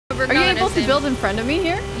Never known. Are you able to build in front of me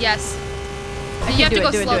here? Yes. Okay, you have to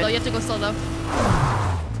go do slow it. though. You have to go slow though.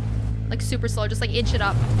 Like super slow. Just like inch it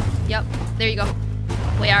up. Yep. There you go.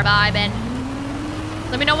 We are vibing.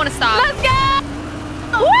 Let me know when to stop. Let's go!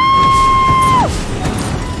 Woo!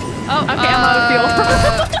 Oh, okay, I'm out of fuel.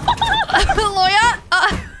 Loya?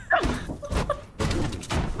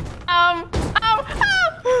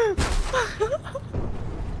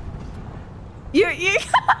 You I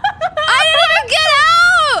didn't even get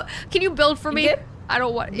out! Can you build for me? I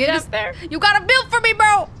don't want Get up there. You gotta build for me,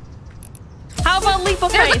 bro! How about leap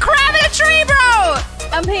of faith? There's a crab in a tree, bro!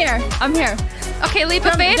 I'm here. I'm here. Okay, leap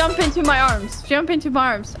of faith. Jump into my arms. Jump into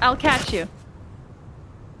my arms. I'll catch you.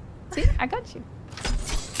 See? I got you.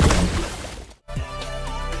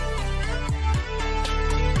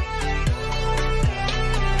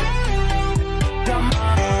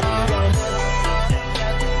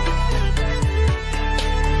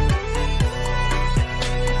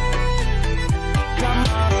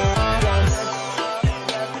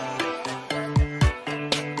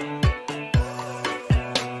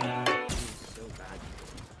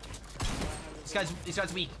 This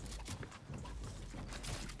guy's weak.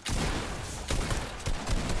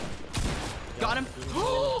 Got him.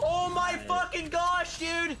 Oh my fucking gosh,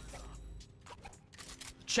 dude.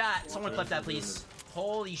 Chat, someone clip that, please.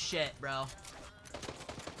 Holy shit, bro.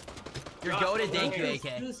 You're goated, thank you,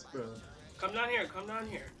 AK. Come down here, come down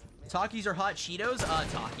here. Takis or hot Cheetos?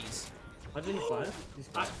 Takis. 125?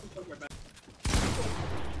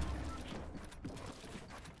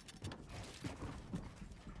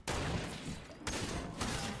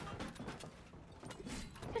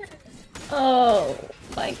 Oh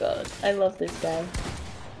my god, I love this guy.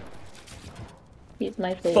 He's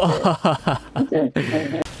my favorite.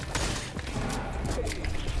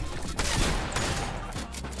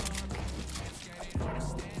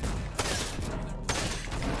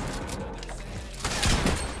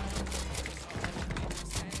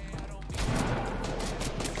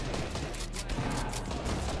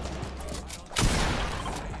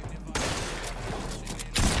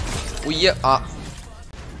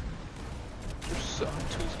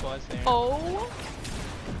 Two spots there. Oh.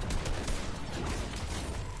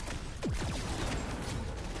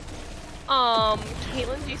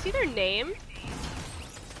 Caitlin, do you see their name?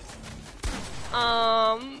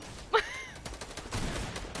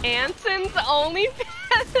 Anson's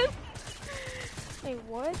OnlyFans? Wait,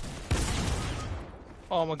 what?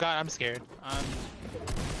 Oh my god, I'm scared.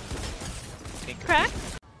 Crack?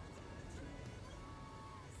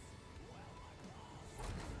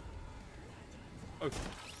 Okay.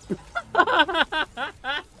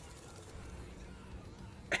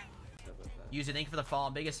 User, thank you for the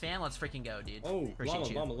follow. Biggest fan. Let's freaking go, dude. Oh,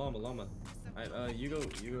 appreciate llama, you. llama. Alright, you go over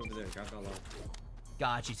there. Got that llama.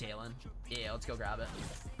 Got you, Talon. Yeah, let's go grab it.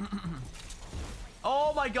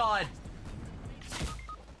 Oh my god.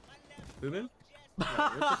 Boomin? What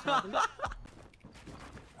just happened?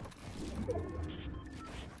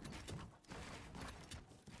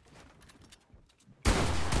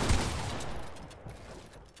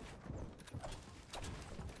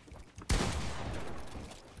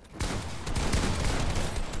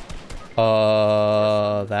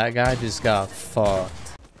 That guy just got fucked.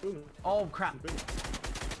 Oh crap.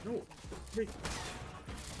 No. Wait.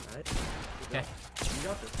 Okay.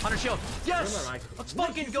 100 shield. Yes! Let's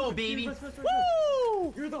fucking go, baby.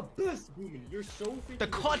 Woo! You're the best, Boomin. You're so the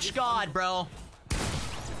clutch god, bro.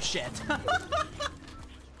 Shit.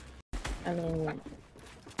 I mean...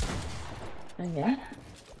 Okay.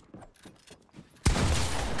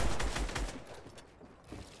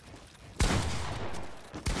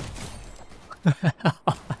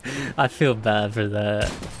 I feel bad for that.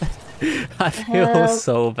 I feel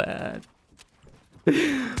so bad.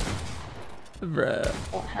 Bruh.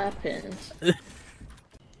 What happened?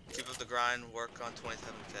 Keep up the grind, work on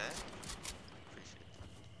 27K. Appreciate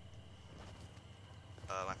it.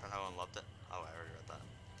 My friend Owen loved it. Oh, I already read that.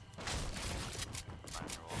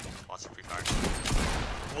 Watch the pre-card.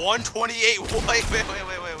 128!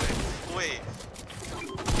 Wait.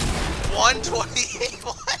 128?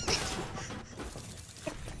 What?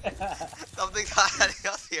 Something's happening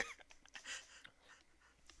up here.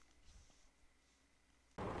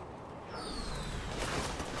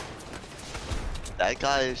 That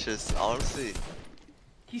guy is just honestly.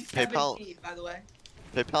 He's PayPal. 17, by the way.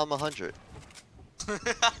 PayPal him 100. No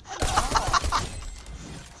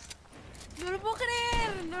lo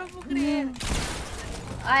puedo creer.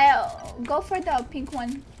 I'll go for the pink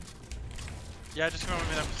one. Yeah, just remember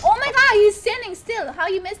me. Oh my god, he's standing still. How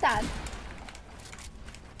you missed that?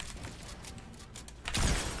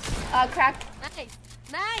 Crack.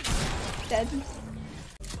 Nice. Dead.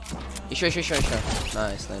 Еще.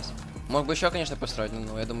 Найс. Мог бы еще, конечно, построить,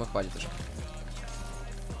 но я думаю, хватит уже.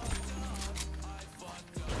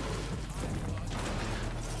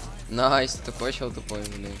 Найс, тупой чел, тупой,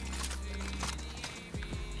 блин.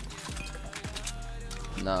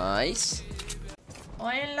 Найс.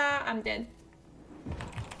 Hola, I'm dead.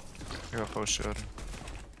 You're for sure.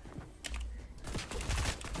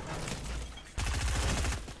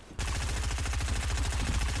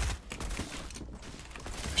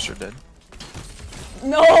 Sure dead.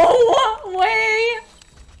 No way!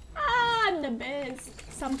 Ah, I'm the best.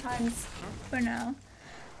 Sometimes. For now.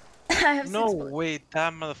 I have No 6 bullets. way,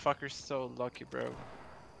 that motherfucker's so lucky, bro.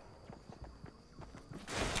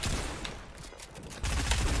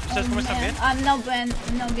 ¿Sabes cómo están bien? No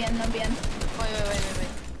bien. Wait.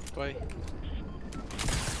 Voy.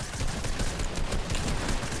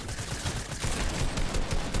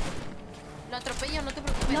 Lo atropello, no te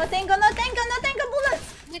preocupes. No tengo bullets.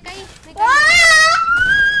 Me caí. Ah!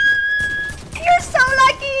 You're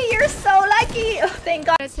so lucky. Oh, thank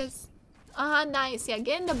God. Nice. Yeah,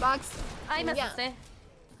 get in the box. Ay, me Yeah. asusté.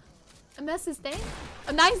 Me asusté.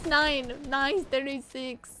 A nice 9. Nice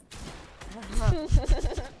 36.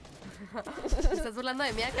 ¿Estás burlando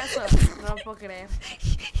de mí acaso? No lo puedo creer.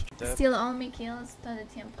 Still all me kills todo el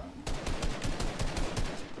tiempo.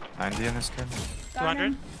 90 in this game.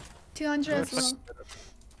 200? 200 as well.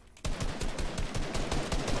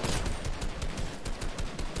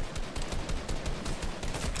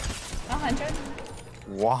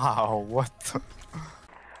 Wow, what the?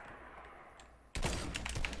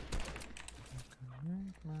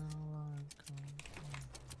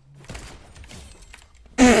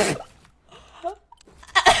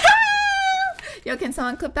 Yo, can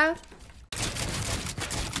someone clip that?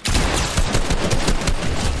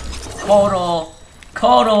 Kodo.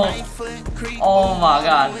 Oh my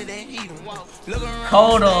god.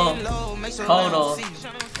 Kodo.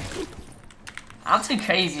 I'm too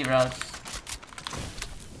crazy, bro.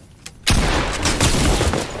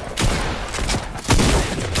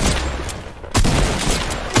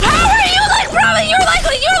 How are you like,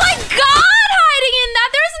 bro? You're like God hiding in that.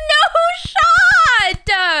 There's no shot.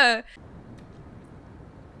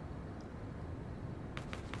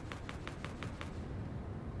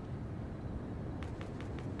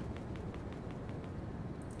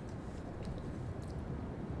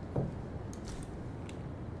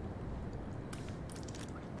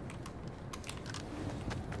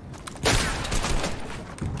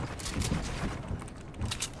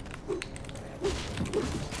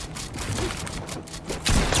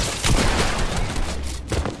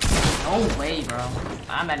 No way, bro.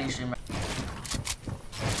 I'm at stream.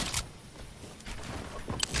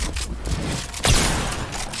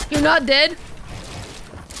 You're not dead.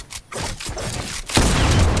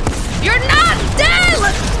 You're not.